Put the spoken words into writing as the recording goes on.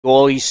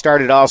Goal. He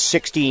started all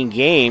 16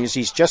 games.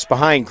 He's just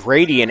behind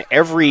Grady in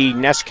every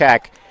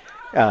NESCAC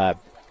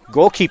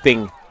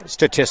goalkeeping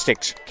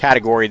statistics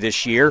category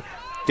this year.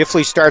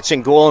 Diffley starts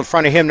in goal. In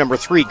front of him, number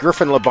 3,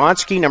 Griffin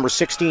Lebonsky, number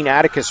 16,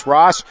 Atticus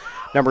Ross,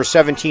 number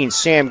 17,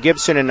 Sam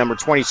Gibson, and number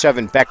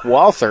 27, Beck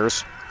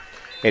Walthers.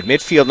 At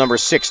midfield, number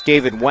 6,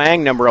 David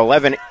Wang, number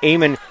 11,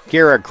 Eamon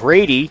Guerra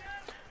Grady,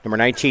 number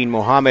 19,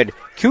 Mohammed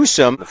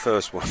Kusum. The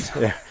first one.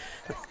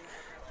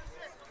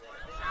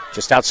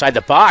 Just outside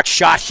the box,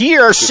 shot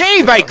here,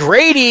 saved by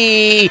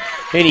Grady,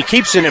 and he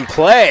keeps it in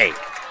play.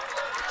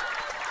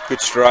 Good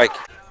strike.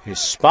 His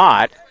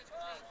spot.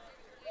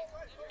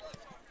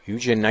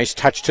 Eugen, nice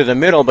touch to the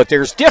middle, but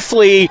there's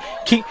Diffley.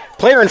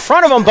 Player in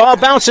front of him, ball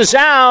bounces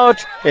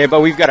out, but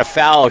we've got a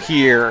foul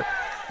here.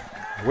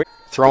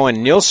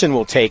 Throwing Nilsson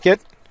will take it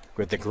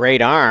with the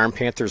great arm.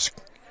 Panthers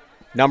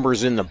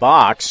numbers in the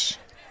box.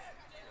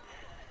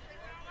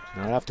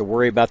 Not have to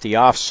worry about the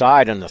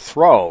offside on the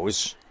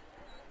throws.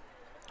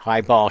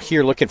 High ball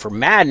here, looking for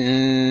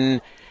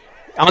Madden.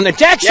 On the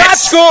deck, shot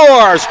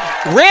scores!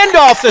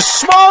 Randolph, the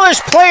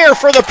smallest player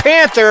for the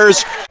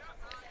Panthers.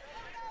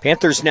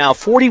 Panthers now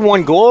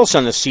 41 goals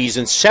on the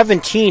season,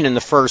 17 in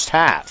the first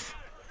half.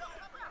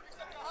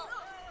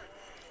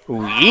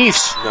 Ooh,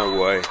 Ephs.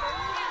 No way.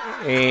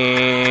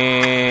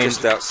 And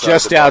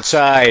just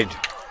outside.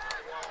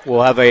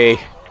 We'll have a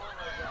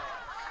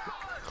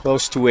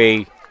close to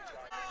a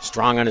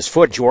strong on his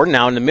foot. Jordan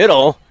now in the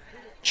middle.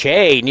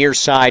 Che near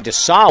side to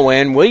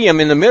Sawin.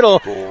 William in the middle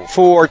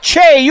for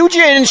Che.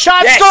 Eugen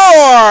shot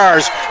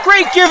scores!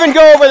 Great give and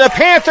go over the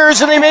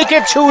Panthers, and they make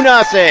it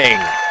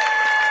 2-0.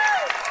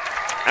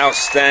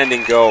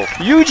 Outstanding goal.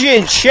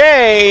 Eugen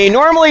Che,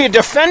 normally a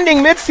defending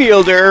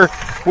midfielder,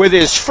 with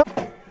his first,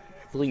 I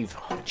believe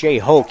Jay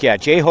Hoke. Yeah,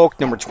 Jay Hoke,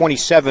 number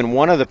 27,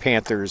 one of the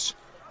Panthers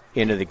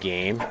into the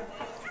game.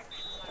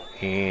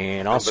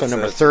 And also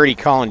number 30,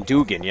 Colin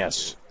Dugan.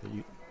 Yes,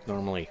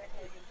 normally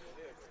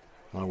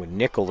along with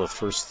Nickel, the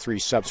first 3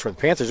 subs for the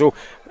Panthers. Oh,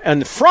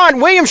 and the front,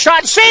 Williams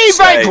shot, saved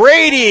by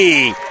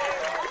Grady.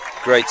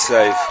 Great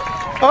save.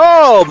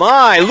 Oh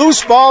my,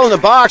 loose ball in the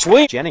box.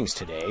 William Jennings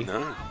today.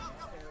 No.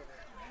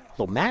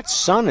 Well, Matt's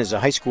son is a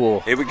high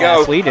school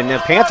athlete, and the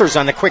Panthers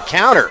on the quick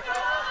counter.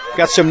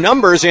 Got some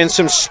numbers and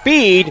some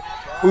speed.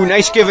 Ooh,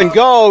 nice give and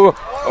go.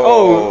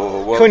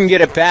 Oh, couldn't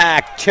get it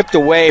back. Tipped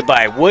away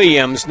by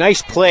Williams.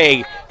 Nice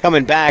play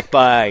coming back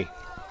by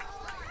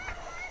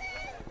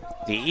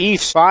the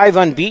Ephs. 5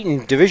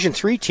 unbeaten Division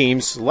III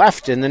teams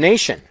left in the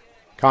nation.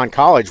 Conn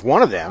College,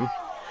 one of them.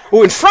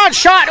 Ooh, in front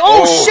shot.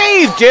 Oh,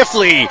 save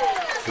Diffley.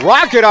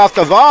 Rocket off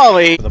the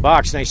volley. The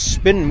box, nice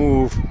spin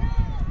move.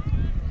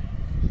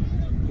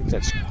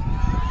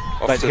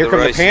 But here come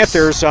the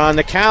Panthers on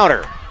the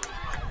counter.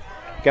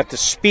 Got the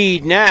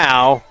speed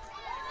now.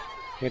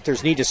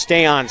 Panthers need to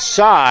stay on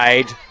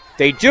side.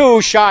 They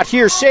do. Shot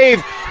here,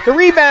 save. The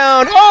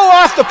rebound. Oh,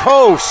 off the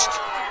post.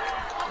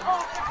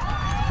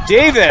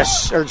 Dugan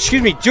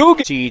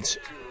seeds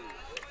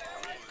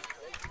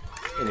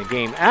in the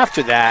game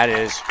after that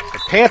is the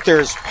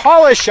Panthers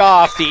polish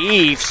off the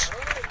Ephs.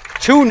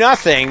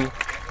 2-0.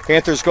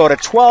 Panthers go to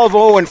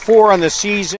 12-0-4 on the season.